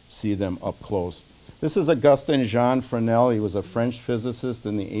see them up close. This is Augustin Jean Fresnel. He was a French physicist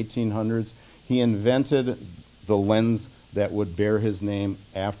in the 1800s. He invented the lens that would bear his name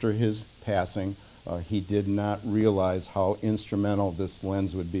after his passing. He did not realize how instrumental this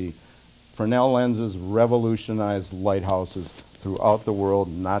lens would be. Fresnel lenses revolutionized lighthouses throughout the world,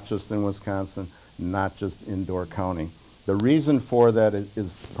 not just in Wisconsin, not just in Door County. The reason for that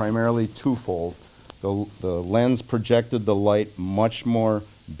is primarily twofold. The lens projected the light much more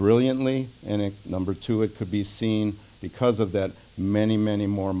brilliantly, and number 2, it could be seen because of that many, many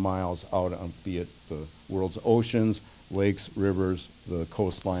more miles out on, be it the world's oceans, lakes, rivers, the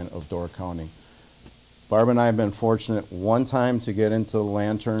coastline of Door County. Barb and I have been fortunate one time to get into the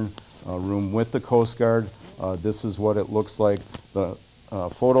lantern room with the Coast Guard. This is what it looks like. The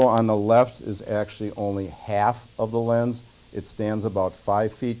photo on the left is actually only half of the lens. It stands about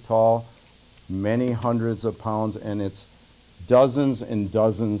 5 feet tall, many hundreds of pounds, and it's dozens and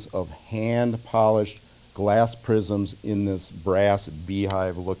dozens of hand-polished glass prisms in this brass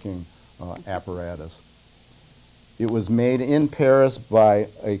beehive-looking apparatus. It was made in Paris by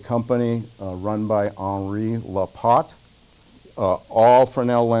a company run by Henri Lapotte. All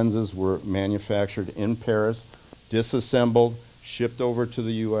Fresnel lenses were manufactured in Paris, disassembled, shipped over to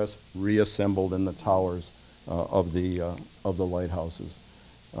the U.S., reassembled in the towers of the lighthouses.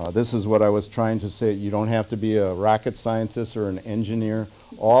 This is what I was trying to say. You don't have to be a rocket scientist or an engineer.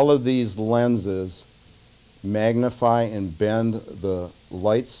 All of these lenses magnify and bend the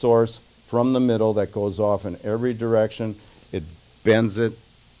light source from the middle that goes off in every direction. It bends it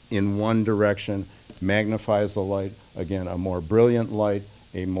in one direction, magnifies the light. Again, a more brilliant light,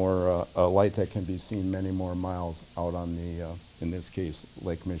 a light that can be seen many more miles out on the, in this case,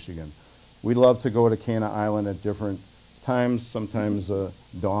 Lake Michigan. We love to go to Cana Island at different times, sometimes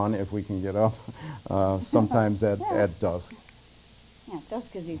dawn if we can get up, sometimes at dusk. Yeah,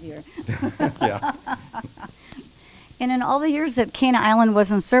 dusk is easier. Yeah. And in all the years that Cana Island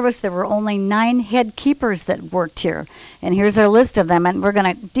was in service, there were only 9 head keepers that worked here. And here's our list of them, and we're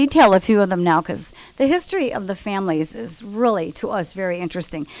going to detail a few of them now because the history of the families is really, to us, very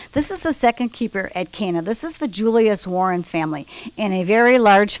interesting. This is the second keeper at Cana. This is the Julius Warren family, and a very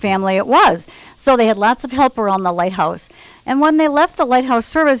large family it was. So they had lots of help around the lighthouse. And when they left the lighthouse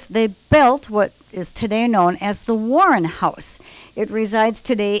service, they built what is today known as the Warren House. It resides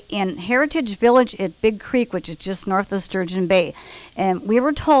today in Heritage Village at Big Creek, which is just north of Sturgeon Bay. And we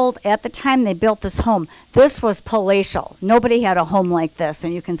were told at the time they built this home, this was palatial. Nobody had a home like this,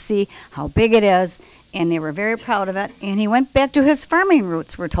 and you can see how big it is, and they were very proud of it. And he went back to his farming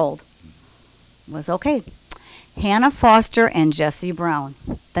roots, we're told. It was okay. Hannah Foster and Jesse Brown,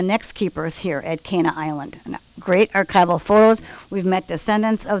 the next keepers here at Cana Island. And great archival photos. We've met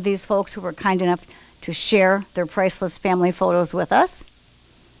descendants of these folks who were kind enough to share their priceless family photos with us.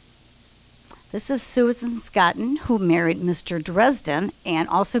 This is Susan Scotton, who married Mr. Dresden and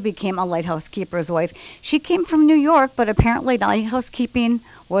also became a lighthouse keeper's wife. She came from New York, but apparently lighthouse keeping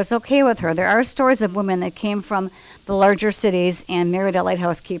was okay with her. There are stories of women that came from the larger cities and married a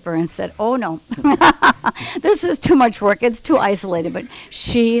lighthouse keeper and said, oh no, this is too much work, it's too isolated, but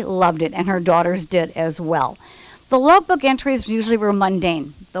she loved it and her daughters did as well. The logbook entries usually were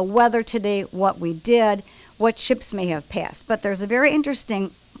mundane. The weather today, what we did, what ships may have passed. But there's a very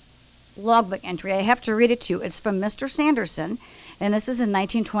interesting logbook entry. I have to read it to you. It's from Mr. Sanderson, and this is in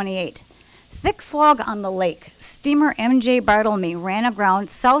 1928. Thick fog on the lake. Steamer M.J. Bartlemy ran aground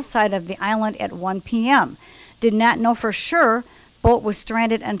south side of the island at 1 p.m. Did not know for sure. Boat was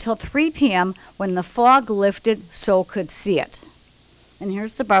stranded until 3 p.m. when the fog lifted so could see it. And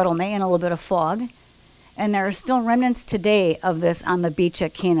here's the Bartlemy and a little bit of fog. And there are still remnants today of this on the beach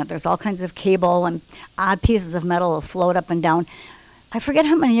at Cana. There's all kinds of cable and odd pieces of metal that float up and down. I forget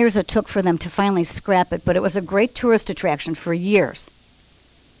how many years it took for them to finally scrap it, but it was a great tourist attraction for years.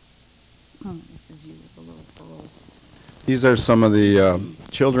 Oh, this is you with the little pearls. These are some of the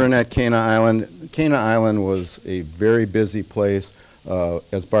children at Cana Island. Cana Island was a very busy place.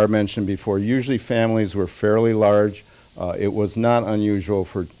 As Barb mentioned before, usually families were fairly large. It was not unusual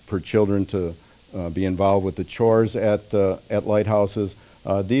for children to be involved with the chores at Lighthouses.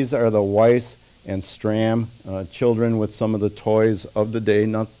 These are the Weiss and Stram children with some of the toys of the day,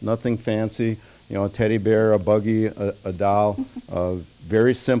 nothing fancy, you know, a teddy bear, a buggy, a doll,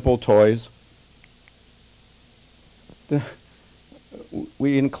 very simple toys.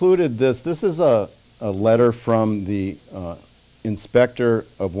 We included this. This is a letter from the inspector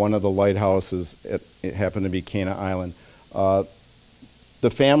of one of the lighthouses. It happened to be Cana Island. The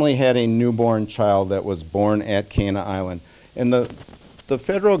family had a newborn child that was born at Cana Island. And the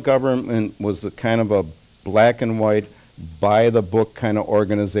federal government was a kind of a black and white, by-the-book kind of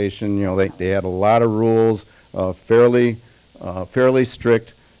organization. You know, they had a lot of rules, fairly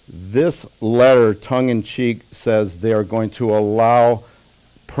strict. This letter, tongue-in-cheek, says they are going to allow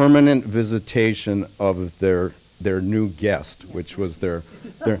permanent visitation of their new guest, which was their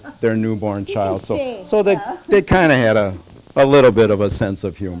newborn child. So they kind of had a little bit of a sense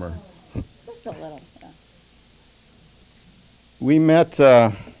of humor. Just a little. Yeah. We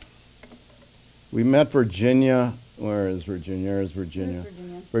met Virginia. Where is Virginia? There's Virginia.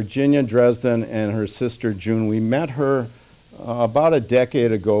 Virginia Dresden and her sister June. We met her about a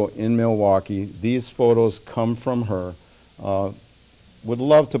decade ago in Milwaukee. These photos come from her. Would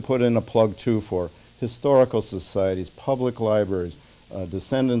love to put in a plug too for historical societies, public libraries,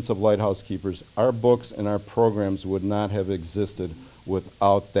 descendants of lighthouse keepers. Our books and our programs would not have existed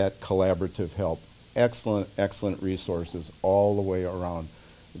without that collaborative help. Excellent, excellent resources all the way around.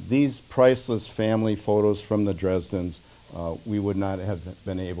 These priceless family photos from the Dresdens, we would not have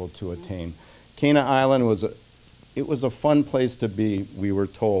been able to attain. Cana Island was a fun place to be, we were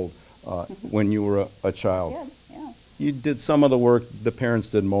told, when you were a child. Good, yeah. You did some of the work, the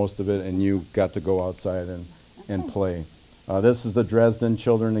parents did most of it, and you got to go outside and play. This is the Dresden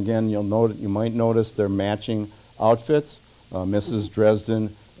children again. You might notice their matching outfits. Mrs.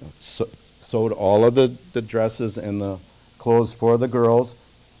 Dresden sewed all of the dresses and the clothes for the girls.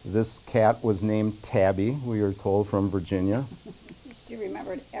 This cat was named Tabby, we were told, from Virginia. She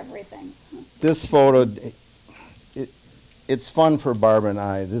remembered everything. This photo, it's fun for Barb and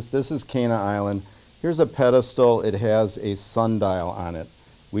I. This is Cana Island. Here's a pedestal. It has a sundial on it.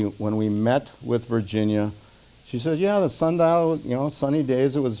 When we met with Virginia, she said, yeah, the sundial, you know, sunny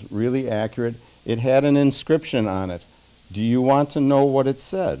days, it was really accurate. It had an inscription on it. Do you want to know what it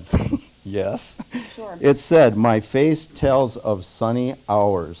said? Yes. Sure. It said, my face tells of sunny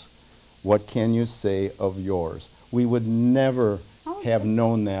hours. What can you say of yours? We would never have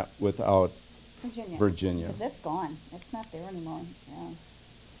known that without Virginia. Because it's gone. It's not there anymore.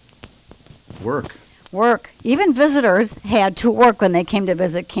 Yeah. Work. Even visitors had to work when they came to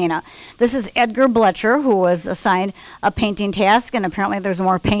visit Cana. This is Edgar Bletcher, who was assigned a painting task, and apparently there's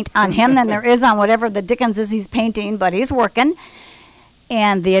more paint on him than there is on whatever the dickens is he's painting, but he's working.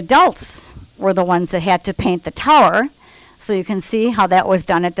 And the adults were the ones that had to paint the tower. So you can see how that was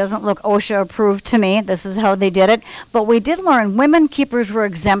done. It doesn't look OSHA approved to me. This is how they did it. But we did learn women keepers were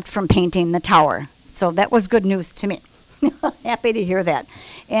exempt from painting the tower. So that was good news to me. Happy to hear that.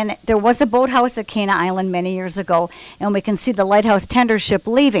 And there was a boathouse at Cana Island many years ago, and we can see the lighthouse tender ship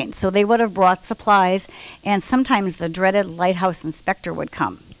leaving. So they would have brought supplies, and sometimes the dreaded lighthouse inspector would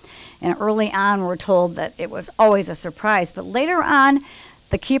come. And early on, we're told that it was always a surprise. But later on,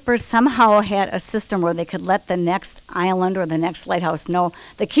 the keepers somehow had a system where they could let the next island or the next lighthouse know,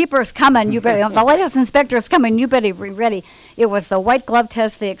 the keeper's coming, you better, the lighthouse inspector's coming, you better be ready. It was the white glove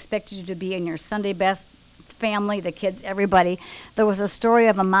test. They expected you to be in your Sunday best, family, the kids, everybody. There was a story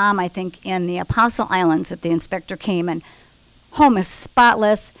of a mom, I think, in the Apostle Islands that the inspector came and home is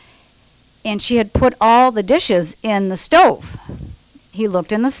spotless, and she had put all the dishes in the stove. He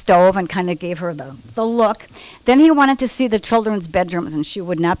looked in the stove and kind of gave her the look. Then he wanted to see the children's bedrooms, and she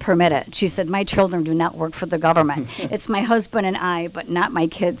would not permit it. She said, my children do not work for the government. It's my husband and I, but not my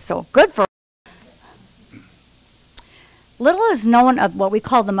kids, so good for her. Little is known of what we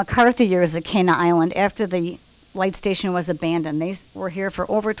call the McCarthy years at Cana Island after the light station was abandoned. They were here for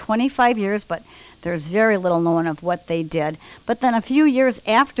over 25 years, but there's very little known of what they did. But then a few years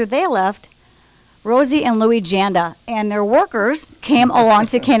after they left, Rosie and Louis Janda and their workers came along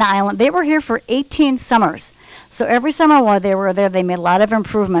to Cana Island. They were here for 18 summers. So every summer while they were there, they made a lot of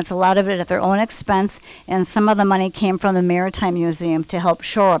improvements, a lot of it at their own expense, and some of the money came from the Maritime Museum to help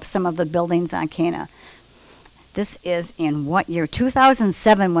shore up some of the buildings on Cana. This is in what year?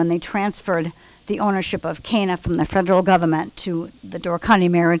 2007, when they transferred the ownership of Cana from the federal government to the Door County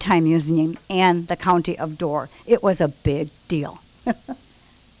Maritime Museum and the County of Door. It was a big deal.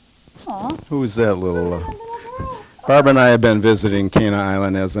 Who's that little? Barbara and I have been visiting Cana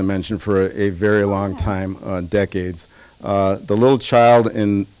Island, as I mentioned, for a very long time, decades. The little child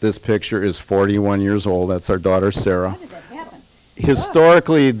in this picture is 41 years old. That's our daughter, Sarah. How did that happen?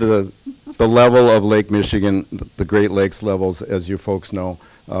 Historically, the level of Lake Michigan, the Great Lakes levels, as you folks know,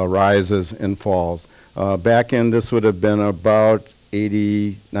 rises and falls. Back in, this would have been about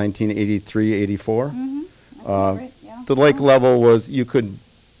 1983, 84. Right, yeah. The lake level was, you could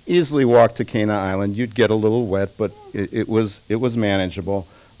easily walk to Cana Island. You'd get a little wet, but it was manageable.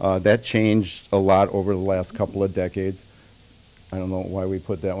 That changed a lot over the last couple of decades. I don't know why we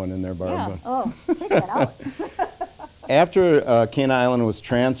put that one in there, Barb. Yeah. Oh, take that out. After Cana Island was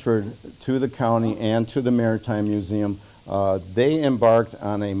transferred to the county and to the Maritime Museum, they embarked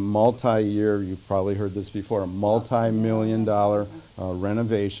on a multi-year, you've probably heard this before, a multi-million-dollar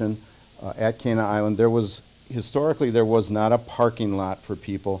renovation at Cana Island. Historically, there was not a parking lot for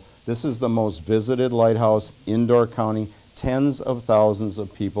people. This is the most visited lighthouse in Door County. Tens of thousands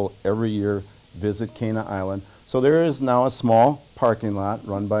of people every year visit Cana Island. So there is now a small parking lot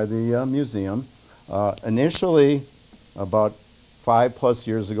run by the museum. Initially, about 5+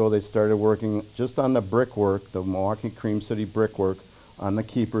 years ago, they started working just on the brickwork, the Milwaukee Cream City brickwork, on the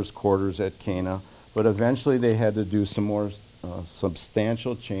keeper's quarters at Cana. But eventually they had to do some more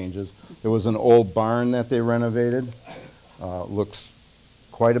substantial changes. There was an old barn that they renovated. Looks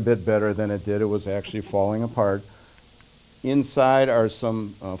quite a bit better than it did. It was actually falling apart. Inside are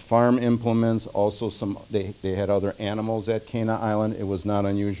some farm implements, also they had other animals at Cana Island. It was not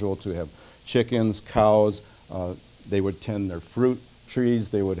unusual to have chickens, cows. They would tend their fruit trees.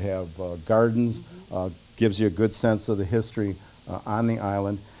 They would have gardens. Gives you a good sense of the history on the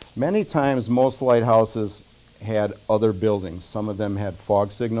island. Many times, most lighthouses had other buildings. Some of them had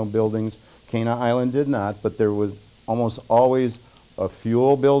fog signal buildings. Cana Island did not, but there was almost always a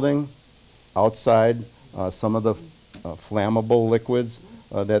fuel building outside. Some of the flammable liquids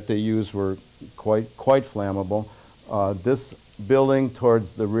that they used were quite flammable. This building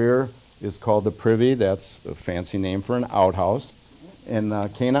towards the rear is called the Privy. That's a fancy name for an outhouse. And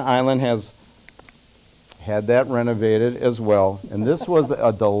Cana Island has had that renovated as well. And this was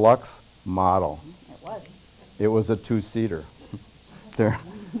a deluxe model. It was. It was a 2-seater.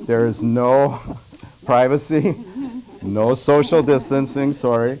 There is no privacy, no social distancing,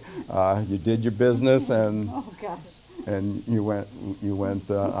 sorry. You did your business and Oh, gosh. and you went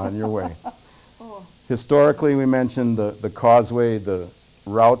on your way. Historically, we mentioned the causeway, the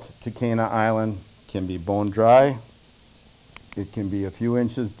route to Cana Island can be bone dry. It can be a few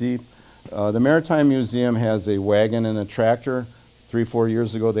inches deep. The Maritime Museum has a wagon and a tractor. 3-4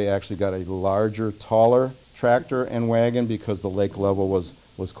 years ago, they actually got a larger, taller tractor and wagon because the lake level was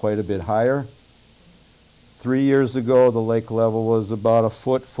quite a bit higher. 3 years ago, the lake level was about a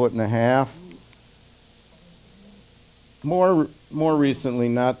foot and a half. More recently,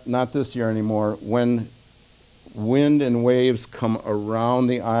 not this year anymore, when wind and waves come around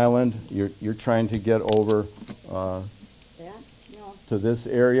the island, you're trying to get over to this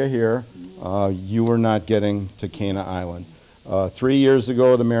area here, you were not getting to Cana Island. 3 years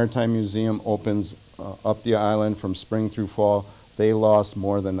ago, the Maritime Museum opens up the island from spring through fall. They lost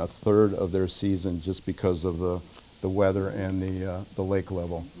more than a third of their season just because of the weather and the lake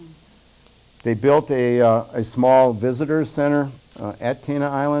level. They built a small visitor center at Cana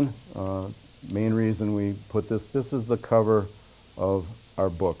Island. Main reason we put this is the cover of our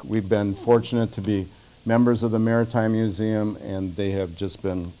book. We've been fortunate to be members of the Maritime Museum, and they have just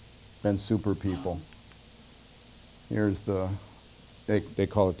been super people. Here's they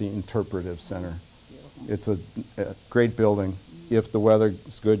call it the Interpretive Center. It's a great building. If the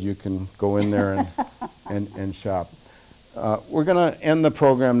weather's good, you can go in there and shop. We're going to end the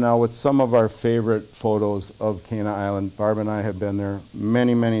program now with some of our favorite photos of Cana Island. Barb and I have been there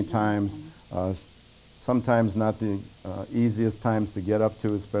many, many times. Sometimes not the easiest times to get up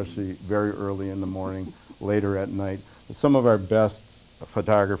to, especially very early in the morning, later at night. But some of our best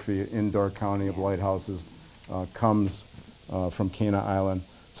photography in Door County of lighthouses comes from Cana Island.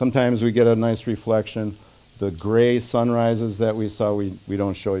 Sometimes we get a nice reflection. The gray sunrises that we saw, we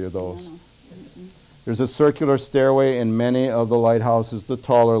don't show you those. There's a circular stairway in many of the lighthouses. The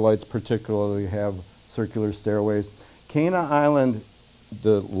taller lights particularly have circular stairways. Cana Island,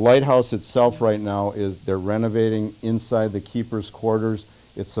 the lighthouse itself right now, is they're renovating inside the keeper's quarters.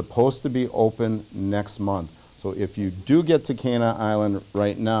 It's supposed to be open next month. So if you do get to Cana Island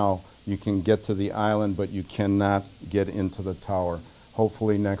right now, you can get to the island, but you cannot get into the tower.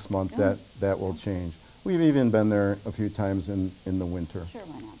 Hopefully next month that will change. We've even been there a few times in the winter. Sure,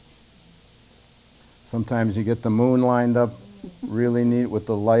 why not? Sometimes you get the moon lined up really neat with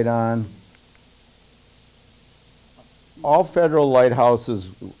the light on. All federal lighthouses,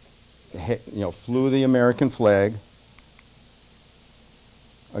 flew the American flag.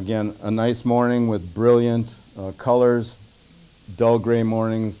 Again, a nice morning with brilliant colors. Dull gray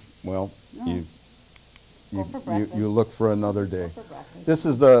mornings, well, you look for another day. This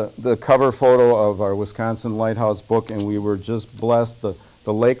is the cover photo of our Wisconsin Lighthouse book, and we were just blessed.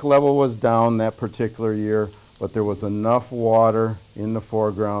 The lake level was down that particular year, but there was enough water in the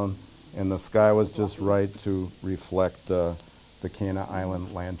foreground, and the sky was just right to reflect the Cana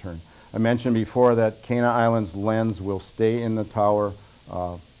Island lantern. I mentioned before that Cana Island's lens will stay in the tower.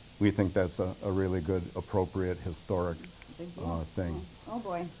 We think that's a really good, appropriate, historic thing. Oh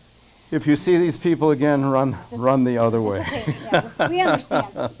boy. If you see these people again, run the other way. Okay, yeah, we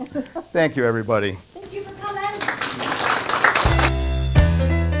understand. Thank you, everybody.